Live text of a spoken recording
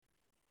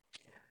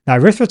Now,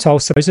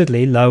 erythritol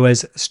supposedly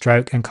lowers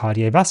stroke and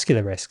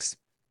cardiovascular risks.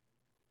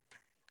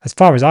 As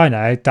far as I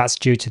know, that's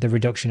due to the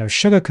reduction of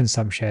sugar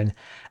consumption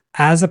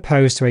as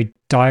opposed to a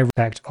direct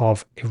effect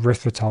of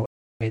erythritol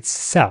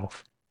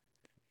itself.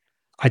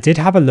 I did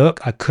have a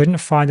look, I couldn't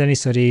find any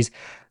studies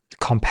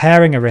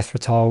comparing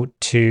erythritol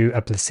to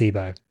a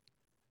placebo.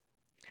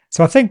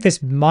 So I think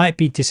this might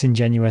be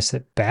disingenuous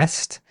at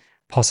best,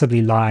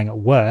 possibly lying at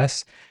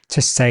worst,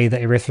 to say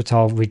that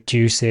erythritol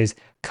reduces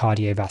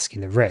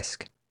cardiovascular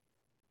risk.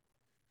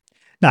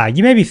 Now,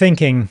 you may be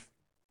thinking,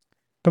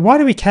 but why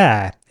do we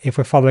care if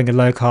we're following a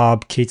low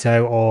carb,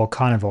 keto, or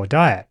carnivore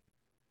diet?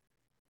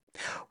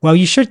 Well,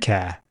 you should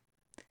care,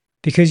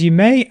 because you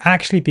may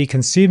actually be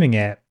consuming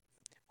it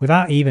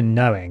without even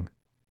knowing.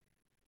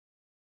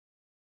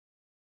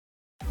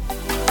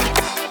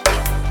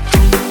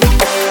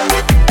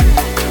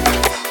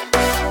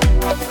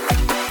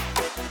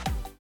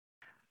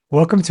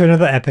 Welcome to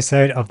another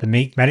episode of the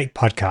Meat Medic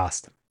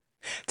podcast.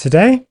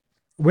 Today,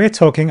 we're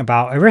talking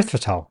about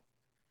erythritol.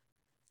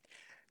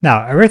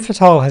 Now,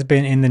 erythritol has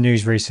been in the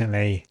news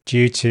recently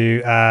due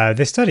to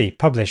this study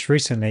published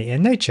recently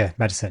in Nature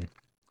Medicine.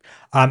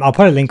 I'll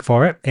put a link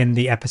for it in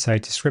the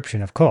episode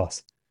description, of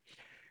course.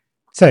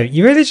 So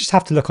you really just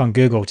have to look on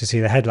Google to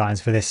see the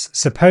headlines for this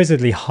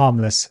supposedly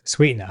harmless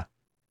sweetener.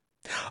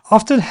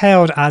 Often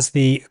hailed as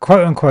the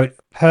quote-unquote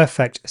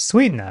perfect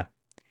sweetener,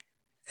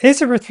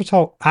 is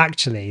erythritol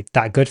actually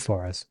that good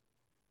for us?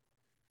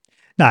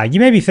 Now, you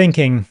may be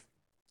thinking,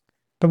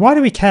 but why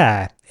do we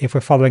care if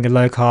we're following a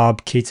low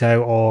carb,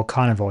 keto, or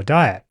carnivore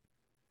diet?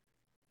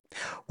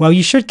 Well,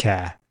 you should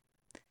care,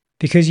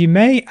 because you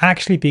may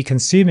actually be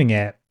consuming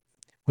it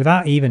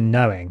without even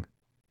knowing.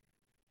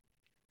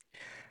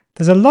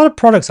 There's a lot of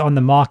products on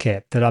the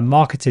market that are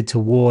marketed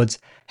towards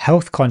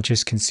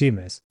health-conscious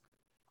consumers,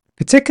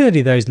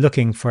 particularly those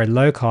looking for a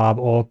low carb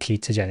or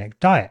ketogenic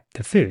diet,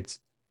 the foods.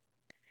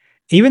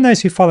 Even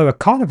those who follow a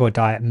carnivore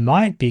diet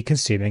might be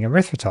consuming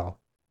erythritol.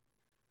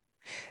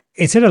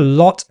 It's in a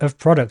lot of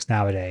products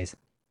nowadays,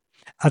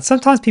 and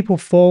sometimes people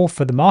fall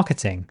for the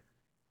marketing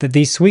that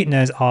these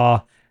sweeteners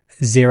are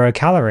 0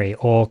 calorie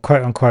or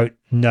quote unquote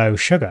no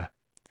sugar,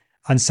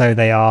 and so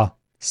they are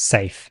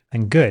safe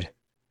and good.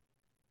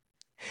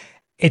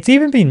 It's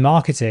even been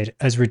marketed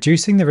as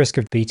reducing the risk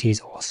of diabetes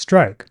or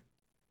stroke.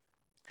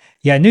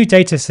 Yet new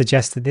data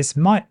suggests that this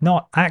might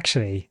not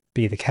actually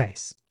be the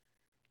case.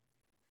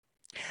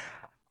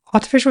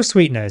 Artificial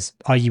sweeteners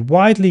are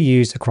widely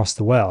used across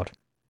the world.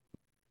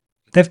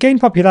 They've gained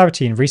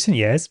popularity in recent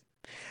years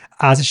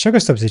as a sugar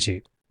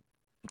substitute,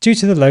 due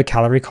to the low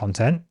calorie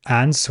content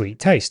and sweet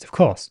taste, of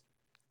course.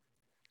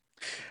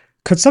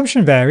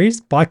 Consumption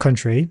varies by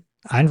country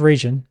and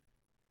region,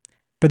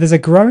 but there's a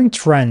growing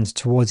trend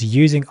towards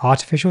using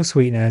artificial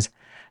sweeteners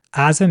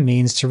as a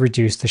means to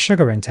reduce the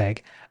sugar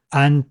intake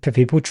and for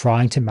people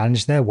trying to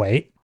manage their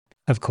weight,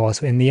 of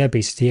course, in the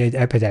obesity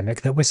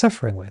epidemic that we're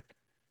suffering with.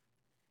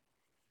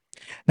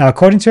 Now,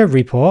 according to a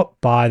report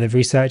by the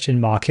Research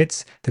and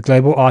Markets, the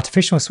global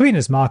artificial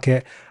sweeteners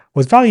market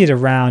was valued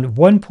around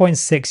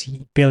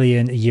 $1.6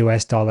 billion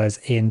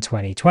in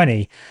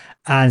 2020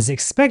 and is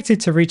expected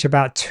to reach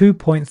about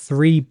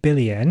 $2.3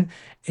 billion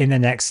in the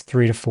next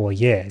 3 to 4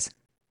 years.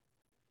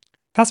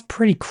 That's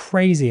pretty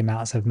crazy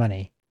amounts of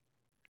money.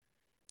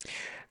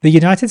 The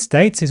United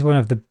States is one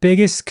of the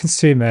biggest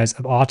consumers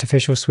of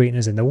artificial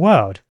sweeteners in the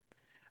world,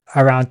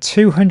 around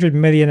 200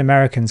 million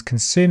Americans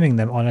consuming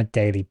them on a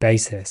daily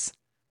basis.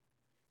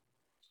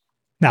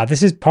 Now,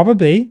 this is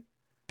probably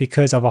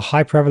because of a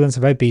high prevalence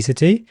of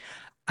obesity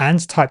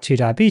and type 2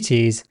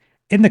 diabetes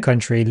in the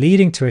country,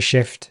 leading to a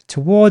shift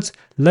towards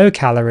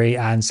low-calorie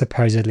and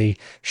supposedly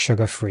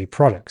sugar-free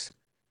products.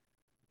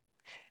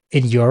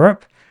 In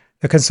Europe,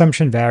 the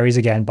consumption varies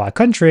again by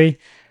country.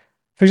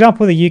 For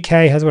example, the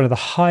UK has one of the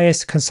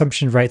highest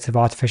consumption rates of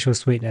artificial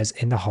sweeteners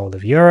in the whole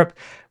of Europe,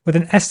 with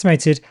an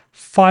estimated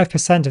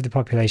 5% of the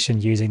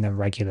population using them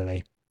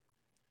regularly.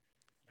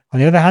 On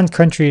the other hand,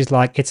 countries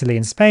like Italy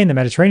and Spain, the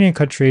Mediterranean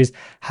countries,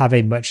 have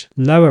a much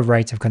lower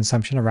rate of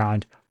consumption,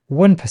 around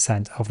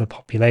 1% of the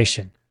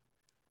population.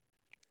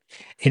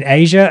 In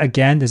Asia,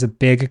 again, there's a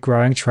big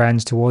growing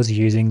trend towards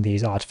using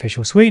these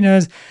artificial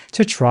sweeteners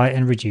to try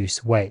and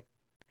reduce weight.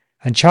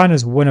 And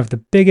China's one of the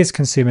biggest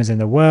consumers in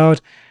the world,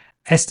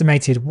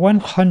 estimated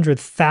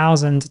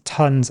 100,000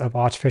 tons of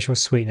artificial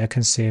sweetener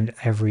consumed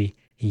every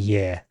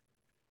year.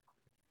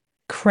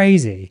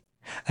 Crazy.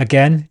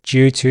 Again,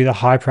 due to the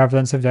high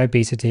prevalence of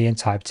obesity and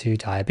type 2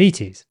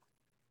 diabetes.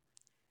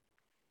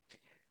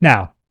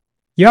 Now,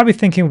 you might be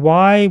thinking,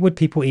 why would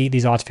people eat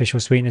these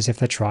artificial sweeteners if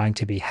they're trying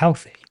to be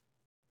healthy?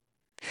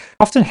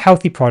 Often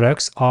healthy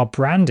products are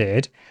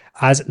branded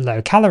as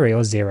low calorie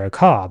or 0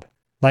 carb,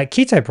 like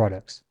keto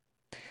products.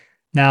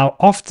 Now,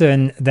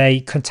 often they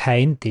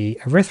contain the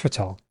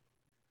erythritol.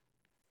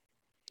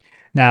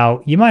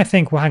 Now, you might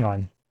think, well, hang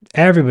on,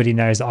 everybody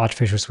knows that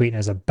artificial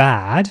sweeteners are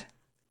bad.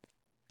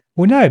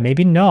 Well, no,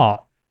 maybe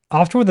not.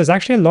 After all, there's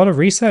actually a lot of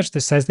research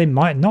that says they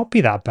might not be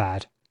that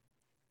bad.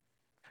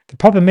 The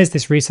problem is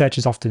this research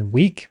is often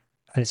weak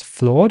and it's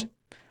flawed,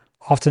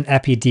 often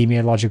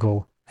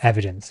epidemiological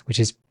evidence, which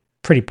is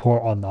pretty poor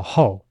on the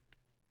whole.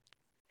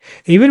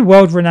 Even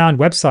world-renowned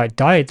website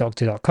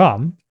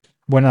dietdoctor.com,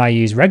 one I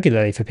use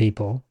regularly for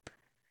people,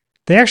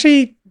 they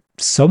actually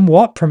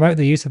somewhat promote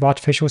the use of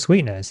artificial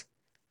sweeteners.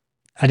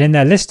 And in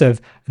their list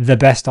of the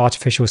best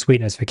artificial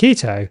sweeteners for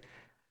keto,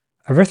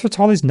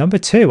 erythritol is number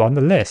 2 on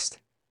the list,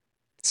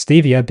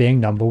 stevia being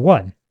number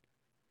 1.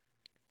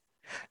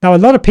 Now, a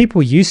lot of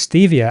people use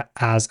stevia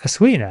as a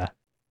sweetener,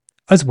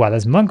 as well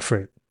as monk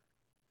fruit.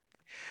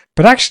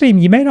 But actually,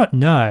 you may not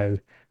know,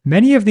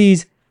 many of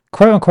these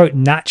quote-unquote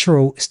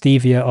natural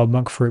stevia or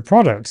monk fruit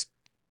products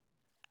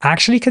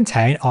actually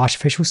contain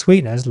artificial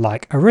sweeteners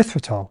like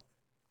erythritol.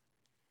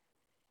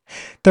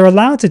 They're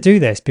allowed to do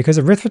this because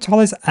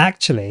erythritol is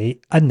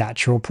actually a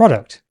natural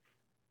product,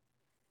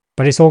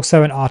 but it's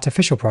also an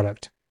artificial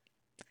product.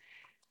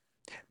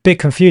 Bit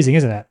confusing,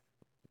 isn't it?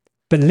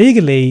 But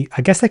legally,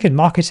 I guess they could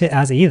market it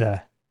as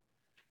either.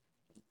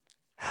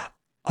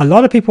 A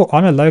lot of people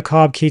on a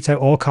low-carb,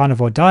 keto, or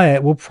carnivore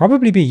diet will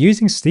probably be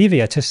using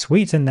stevia to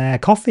sweeten their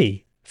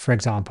coffee, for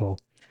example.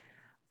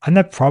 And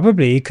they're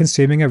probably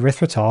consuming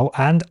erythritol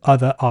and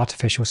other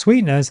artificial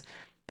sweeteners,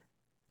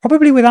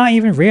 probably without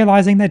even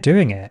realizing they're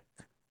doing it.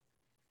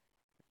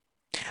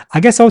 I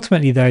guess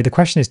ultimately, though, the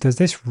question is, does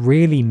this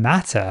really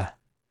matter?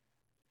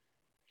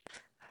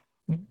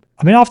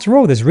 I mean, after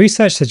all, there's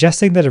research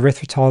suggesting that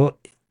erythritol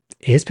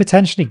is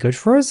potentially good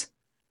for us.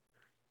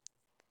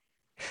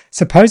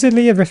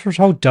 Supposedly,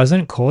 erythritol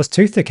doesn't cause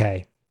tooth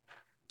decay,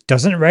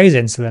 doesn't raise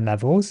insulin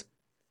levels,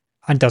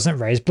 and doesn't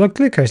raise blood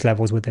glucose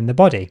levels within the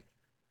body.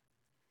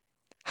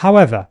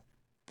 However,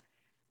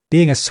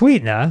 being a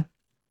sweetener,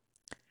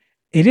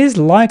 it is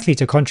likely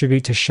to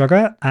contribute to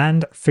sugar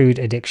and food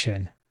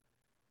addiction,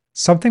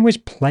 something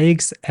which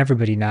plagues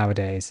everybody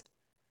nowadays,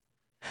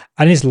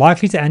 and is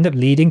likely to end up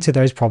leading to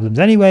those problems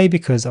anyway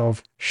because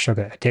of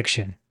sugar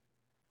addiction.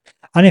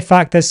 And in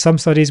fact, there's some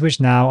studies which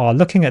now are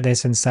looking at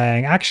this and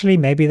saying, actually,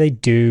 maybe they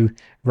do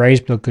raise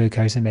blood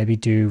glucose and maybe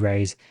do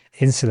raise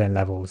insulin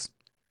levels.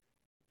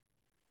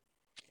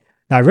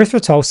 Now,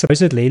 erythritol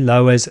supposedly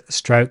lowers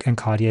stroke and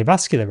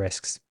cardiovascular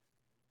risks.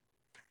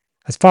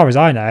 As far as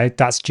I know,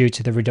 that's due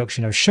to the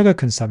reduction of sugar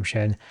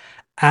consumption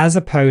as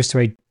opposed to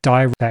a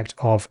direct effect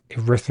of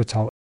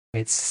erythritol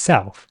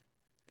itself.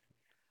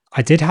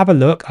 I did have a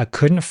look, I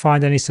couldn't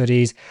find any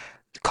studies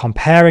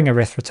comparing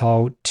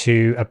erythritol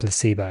to a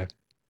placebo.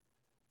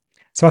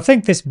 So I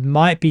think this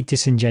might be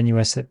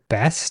disingenuous at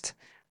best,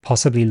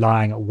 possibly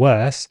lying at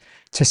worst,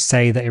 to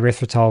say that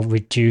erythritol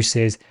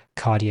reduces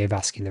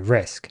cardiovascular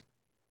risk.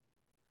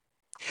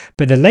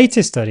 But the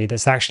latest study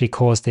that's actually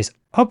caused this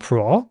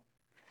uproar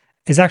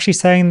is actually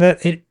saying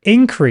that it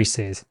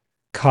increases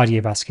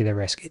cardiovascular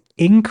risk, it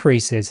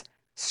increases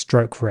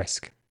stroke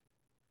risk.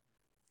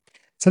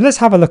 So let's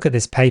have a look at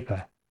this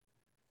paper.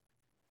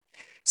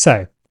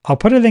 So I'll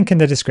put a link in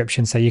the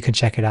description so you can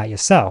check it out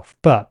yourself,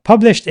 but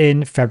published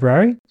in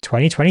February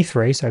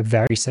 2023, so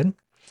very recent,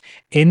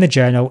 in the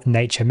journal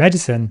Nature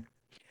Medicine,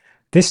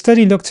 this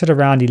study looked at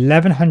around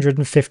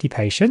 1,150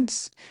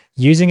 patients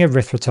using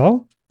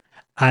erythritol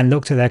and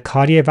looked at their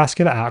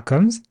cardiovascular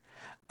outcomes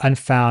and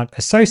found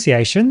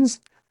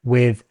associations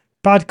with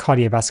bad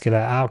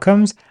cardiovascular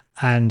outcomes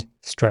and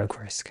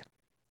stroke risk.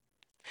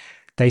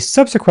 They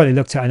subsequently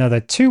looked at another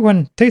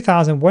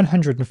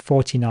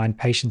 2,149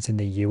 patients in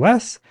the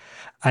US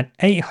and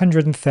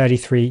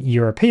 833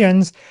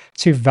 Europeans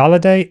to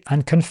validate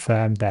and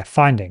confirm their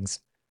findings.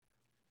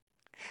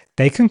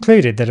 They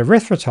concluded that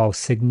erythritol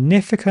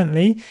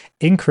significantly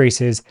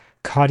increases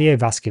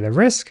cardiovascular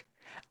risk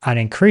and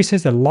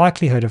increases the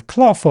likelihood of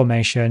clot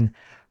formation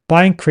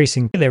by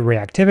increasing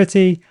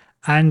reactivity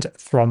and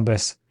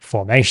thrombus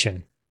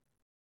formation.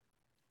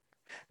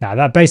 Now,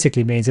 that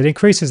basically means it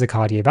increases the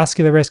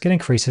cardiovascular risk and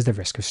increases the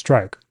risk of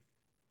stroke.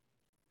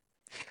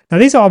 Now,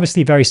 these are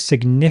obviously very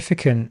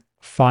significant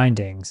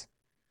findings,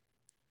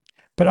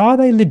 but are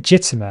they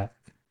legitimate?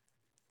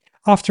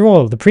 After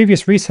all, the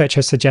previous research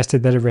has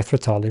suggested that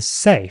erythritol is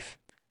safe,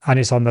 and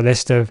it's on the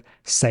list of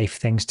safe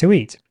things to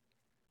eat.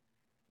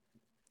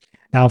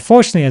 Now,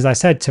 unfortunately, as I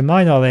said, to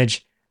my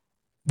knowledge,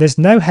 there's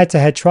no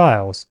head-to-head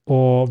trials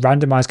or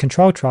randomized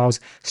control trials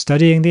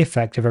studying the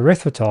effect of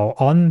erythritol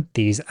on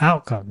these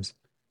outcomes.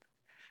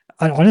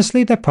 And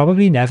honestly, there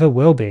probably never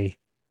will be.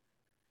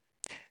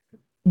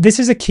 This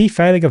is a key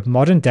failing of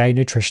modern-day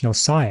nutritional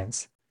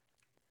science.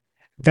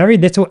 Very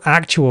little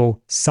actual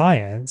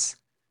science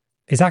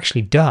is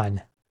actually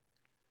done.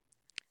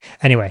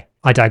 Anyway,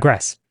 I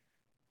digress.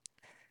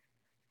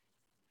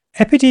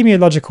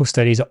 Epidemiological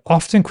studies are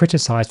often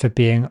criticized for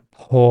being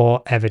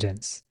poor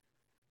evidence.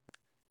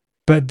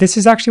 But this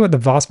is actually what the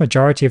vast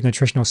majority of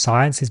nutritional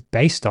science is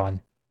based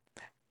on: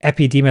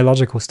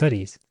 epidemiological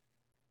studies.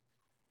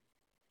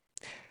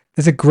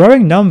 There's a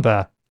growing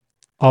number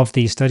of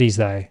these studies,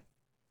 though,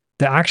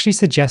 that actually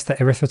suggest that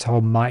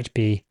erythritol might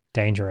be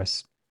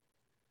dangerous.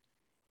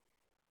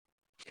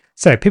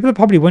 So people are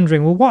probably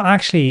wondering, well, what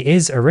actually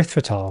is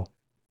erythritol?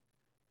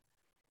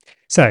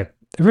 So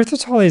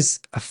erythritol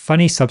is a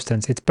funny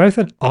substance. It's both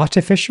an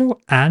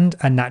artificial and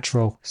a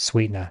natural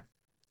sweetener.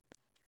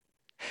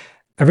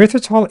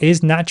 Erythritol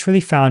is naturally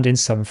found in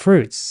some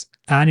fruits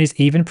and is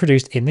even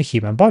produced in the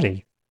human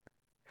body.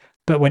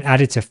 But when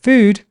added to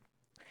food,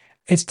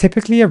 it's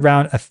typically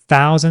around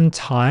 1,000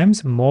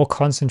 times more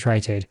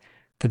concentrated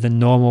than the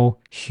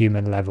normal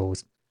human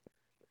levels.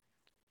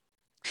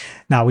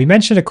 Now, we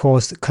mentioned, of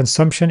course,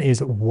 consumption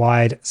is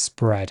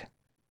widespread.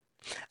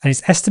 And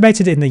it's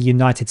estimated in the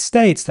United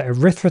States that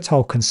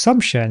erythritol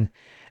consumption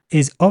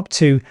is up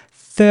to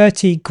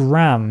 30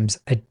 grams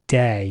a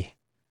day.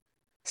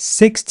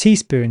 6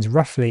 teaspoons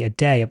roughly a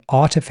day of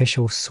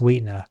artificial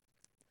sweetener.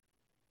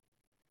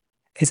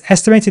 It's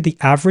estimated the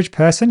average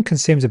person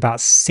consumes about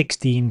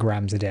 16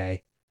 grams a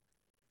day.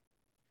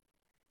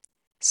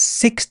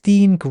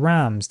 16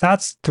 grams,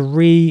 that's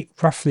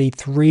roughly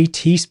 3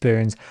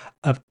 teaspoons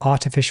of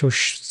artificial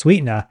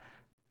sweetener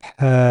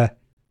per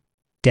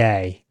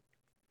day.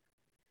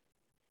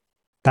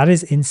 That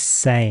is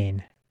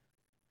insane.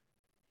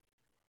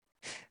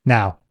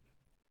 Now,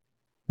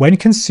 when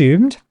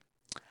consumed,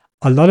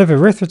 a lot of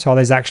erythritol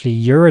is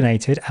actually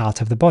urinated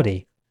out of the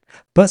body,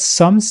 but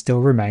some still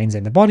remains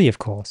in the body, of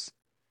course.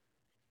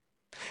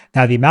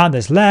 Now, the amount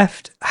that's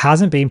left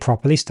hasn't been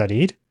properly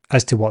studied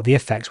as to what the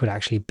effects would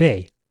actually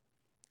be.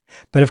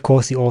 But of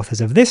course, the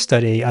authors of this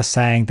study are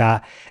saying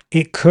that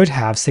it could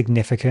have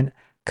significant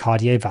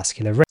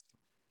cardiovascular risk.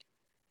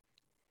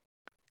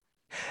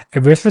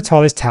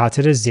 Erythritol is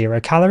touted as 0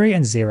 calorie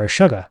and 0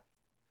 sugar.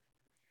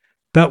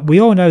 But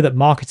we all know that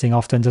marketing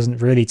often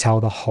doesn't really tell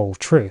the whole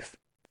truth.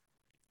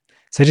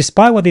 So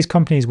despite what these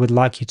companies would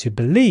like you to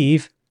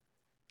believe,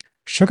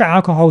 sugar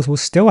alcohols will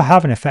still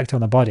have an effect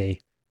on the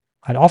body,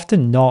 and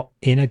often not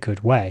in a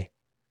good way.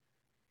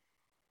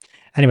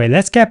 Anyway,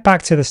 let's get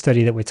back to the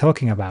study that we're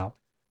talking about.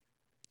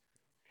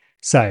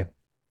 So,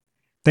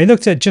 they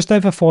looked at just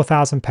over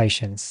 4,000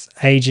 patients,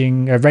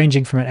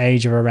 ranging from an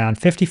age of around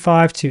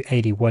 55 to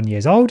 81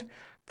 years old,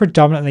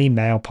 predominantly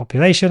male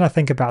population, I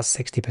think about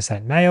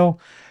 60% male,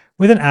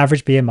 with an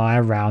average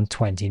BMI around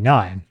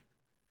 29.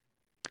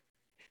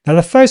 Now,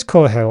 the first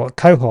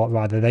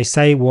cohort, they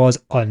say was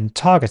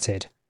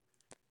untargeted,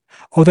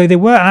 although they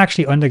were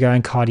actually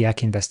undergoing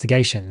cardiac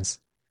investigations,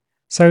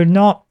 so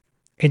not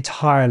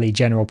entirely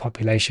general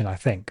population, I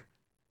think.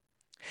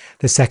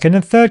 The second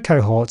and third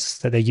cohorts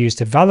that they used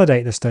to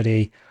validate the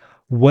study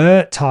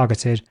were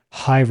targeted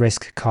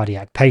high-risk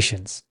cardiac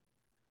patients.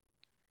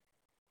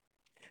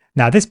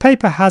 Now, this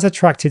paper has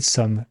attracted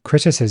some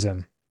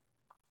criticism.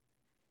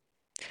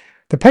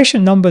 The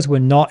patient numbers were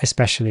not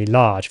especially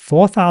large.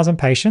 4,000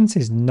 patients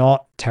is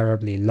not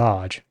terribly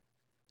large.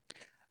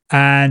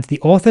 And the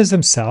authors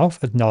themselves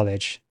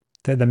acknowledge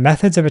that the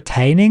methods of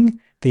attaining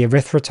the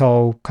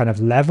erythritol kind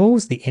of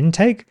levels, the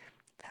intake,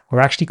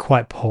 were actually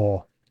quite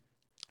poor.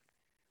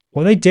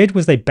 What they did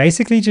was they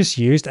basically just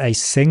used a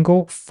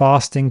single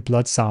fasting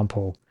blood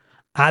sample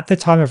at the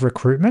time of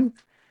recruitment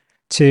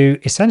to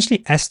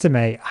essentially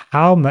estimate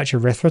how much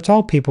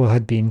erythritol people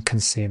had been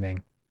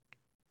consuming.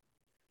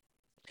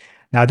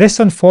 Now, this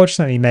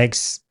unfortunately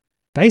makes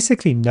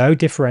basically no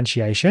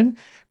differentiation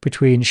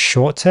between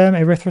short-term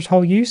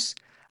erythritol use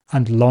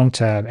and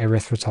long-term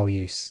erythritol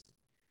use,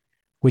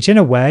 which in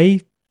a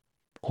way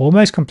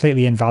almost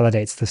completely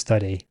invalidates the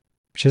study,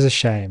 which is a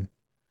shame.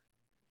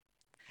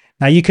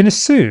 Now, you can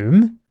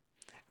assume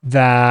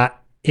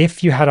that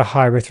if you had a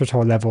high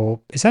erythritol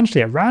level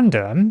essentially at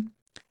random,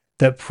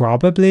 that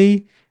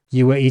probably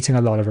you were eating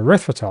a lot of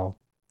erythritol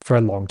for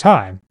a long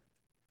time.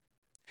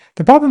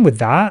 The problem with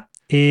that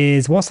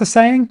is, what's the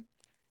saying?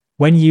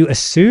 When you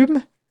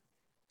assume,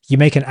 you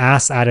make an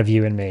ass out of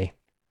you and me.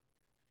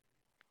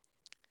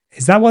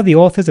 Is that what the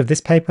authors of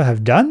this paper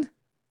have done?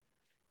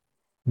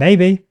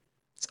 Maybe.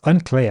 It's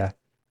unclear.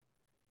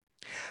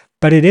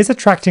 But it is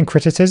attracting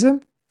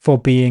criticism for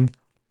being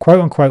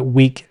quote-unquote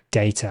weak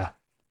data.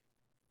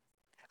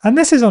 And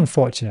this is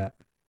unfortunate.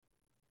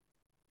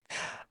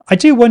 I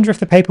do wonder if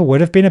the paper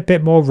would have been a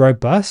bit more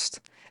robust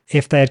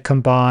if they had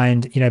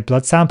combined,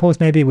 blood samples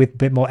maybe with a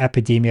bit more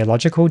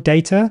epidemiological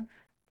data.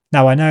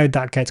 Now, I know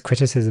that gets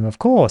criticism, of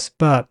course,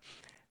 but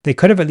they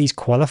could have at least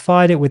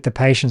qualified it with the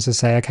patients to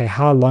say, okay,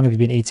 how long have you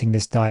been eating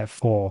this diet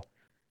for?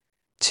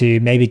 To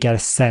maybe get a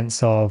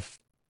sense of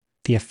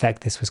the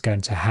effect this was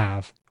going to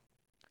have.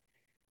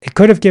 It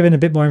could have given a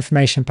bit more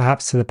information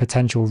perhaps to the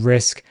potential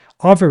risk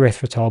of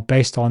erythritol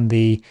based on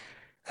the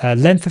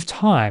length of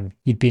time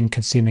you'd been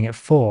consuming it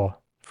for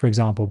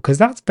example, because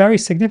that's very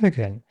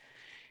significant.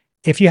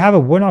 If you have a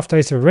one-off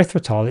dose of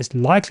erythritol, it's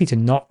likely to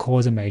not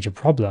cause a major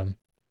problem,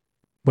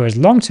 whereas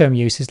long-term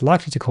use is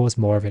likely to cause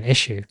more of an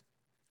issue.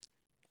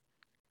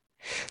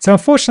 So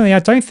unfortunately, I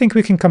don't think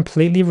we can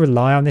completely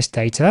rely on this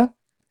data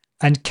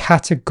and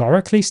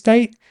categorically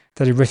state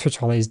that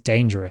erythritol is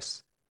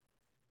dangerous.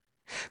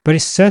 But it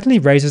certainly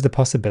raises the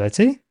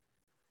possibility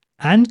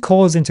and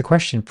calls into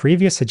question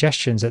previous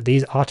suggestions that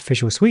these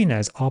artificial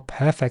sweeteners are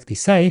perfectly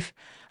safe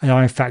and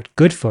are in fact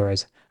good for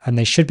us, and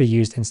they should be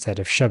used instead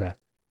of sugar.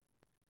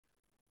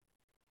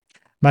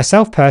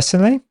 Myself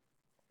personally,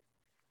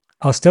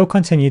 I'll still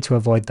continue to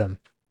avoid them.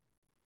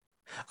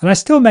 And I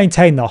still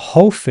maintain that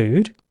whole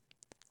food,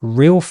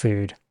 real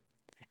food,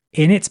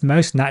 in its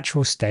most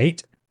natural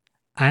state,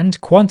 and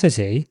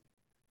quantity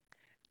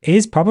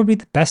is probably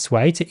the best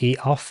way to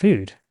eat our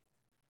food.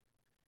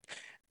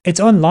 It's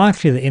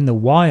unlikely that in the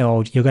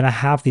wild you're going to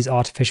have these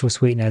artificial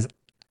sweeteners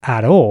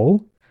at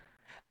all.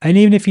 And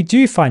even if you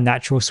do find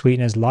natural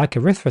sweeteners like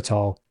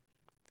erythritol,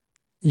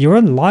 you're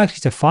unlikely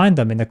to find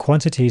them in the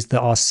quantities that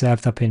are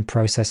served up in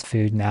processed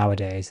food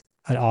nowadays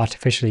and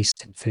artificially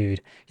sweetened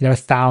food,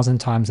 1,000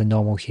 times the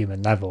normal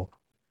human level.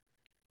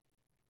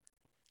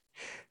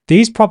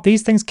 These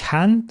things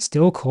can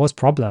still cause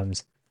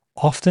problems,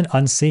 often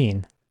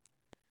unseen.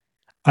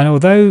 And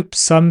although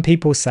some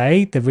people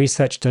say the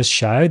research does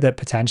show that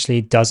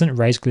potentially doesn't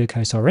raise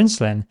glucose or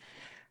insulin,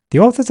 the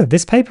authors of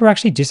this paper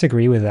actually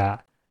disagree with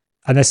that.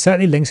 And there's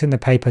certainly links in the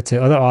paper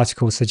to other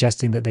articles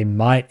suggesting that they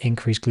might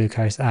increase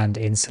glucose and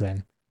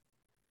insulin.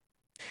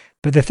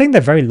 But the thing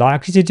they're very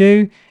likely to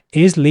do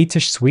is lead to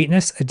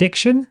sweetness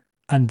addiction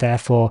and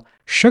therefore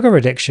sugar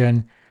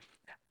addiction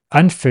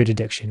and food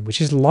addiction, which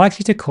is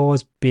likely to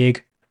cause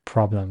big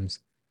problems.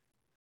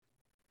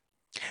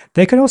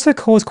 They can also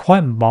cause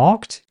quite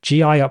marked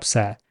GI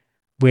upset,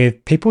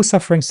 with people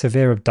suffering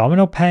severe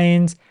abdominal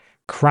pains,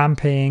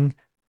 cramping,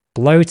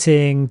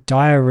 bloating,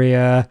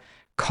 diarrhea,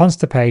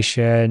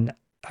 constipation,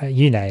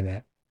 you name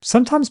it.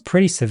 Sometimes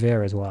pretty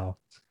severe as well.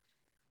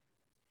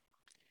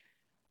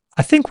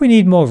 I think we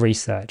need more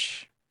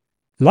research,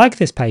 like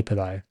this paper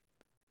though,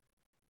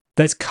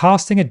 that's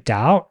casting a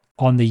doubt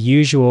on the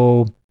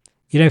usual,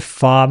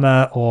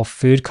 pharma or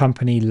food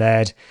company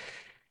led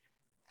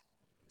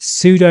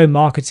pseudo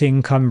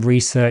marketing come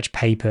research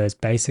papers,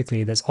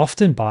 basically, that's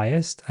often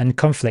biased and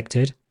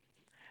conflicted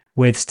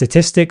with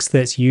statistics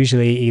that's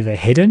usually either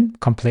hidden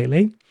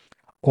completely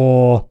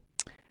or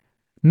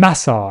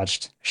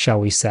massaged, shall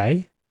we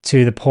say,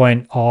 to the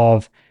point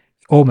of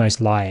almost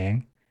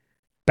lying,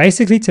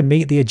 basically to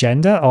meet the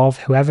agenda of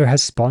whoever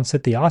has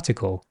sponsored the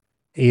article.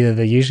 Either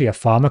they're usually a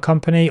pharma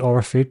company or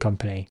a food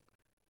company.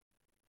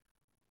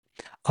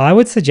 I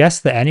would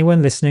suggest that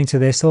anyone listening to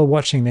this or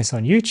watching this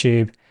on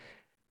YouTube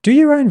do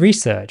your own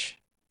research.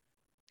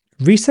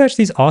 Research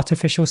these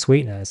artificial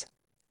sweeteners.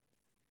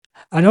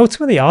 And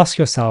ultimately ask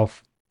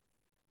yourself,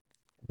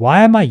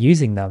 why am I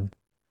using them?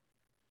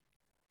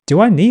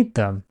 Do I need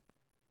them?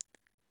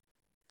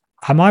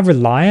 Am I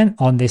reliant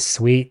on this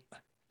sweet,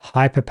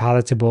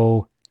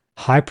 hyperpalatable,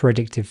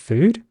 hyperaddictive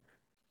food?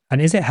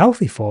 And is it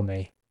healthy for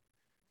me?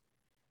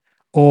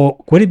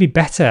 Or would it be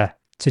better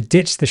to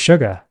ditch the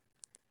sugar,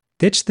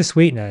 ditch the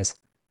sweeteners,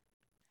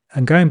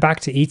 and going back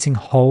to eating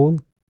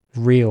whole,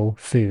 real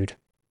food?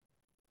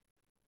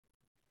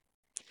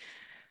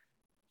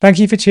 Thank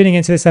you for tuning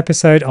into this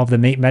episode of the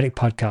Meat Medic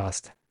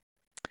podcast.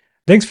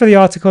 Links for the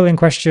article in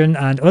question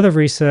and other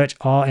research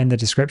are in the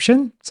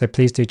description, so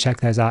please do check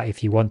those out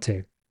if you want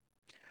to.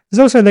 There's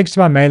also links to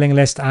my mailing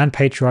list and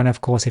Patreon, of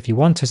course, if you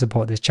want to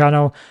support this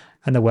channel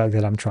and the work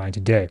that I'm trying to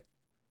do.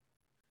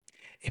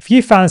 If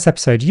you found this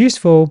episode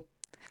useful,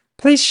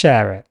 please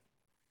share it.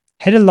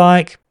 Hit a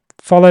like,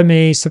 follow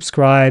me,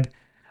 subscribe,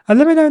 and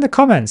let me know in the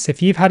comments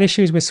if you've had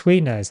issues with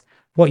sweeteners,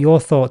 what your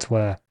thoughts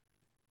were.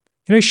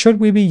 Should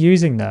we be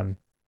using them?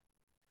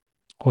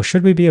 Or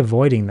should we be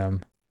avoiding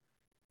them?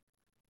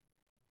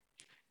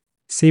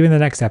 See you in the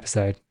next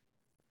episode.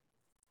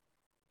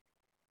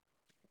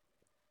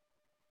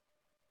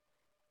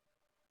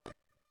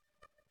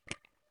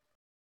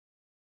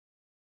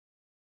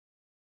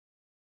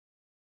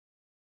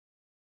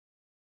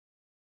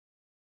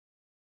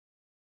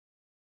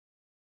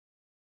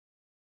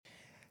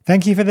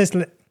 Thank you for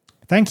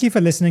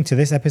listening to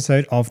this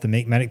episode of the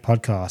Meat Medic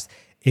podcast.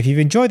 If you've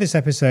enjoyed this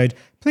episode,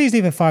 please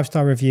leave a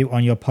 5-star review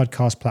on your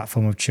podcast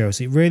platform of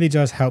choice. It really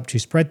does help to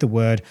spread the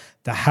word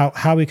that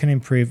how we can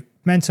improve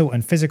mental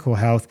and physical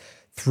health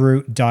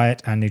through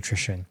diet and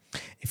nutrition.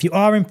 If you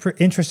are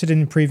interested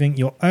in improving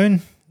your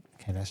own...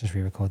 Okay, let's just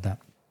re-record that.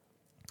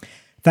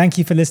 Thank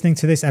you for listening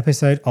to this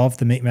episode of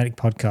the Meat Medic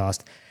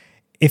podcast.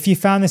 If you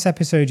found this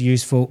episode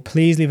useful,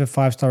 please leave a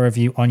 5-star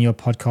review on your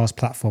podcast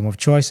platform of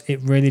choice.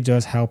 It really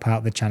does help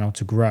out the channel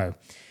to grow.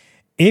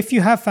 If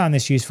you have found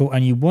this useful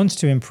and you want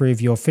to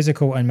improve your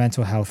physical and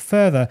mental health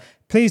further,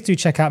 please do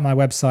check out my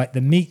website,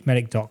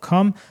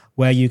 themeatmedic.com,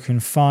 where you can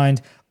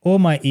find all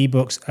my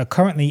ebooks are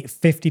currently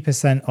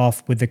 50%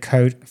 off with the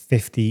code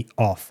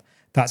 50OFF.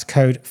 That's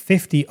code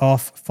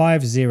 50OFF,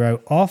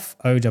 50OFF,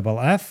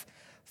 OFF,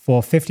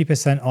 for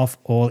 50% off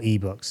all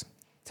ebooks.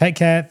 Take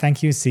care.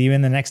 Thank you. See you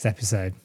in the next episode.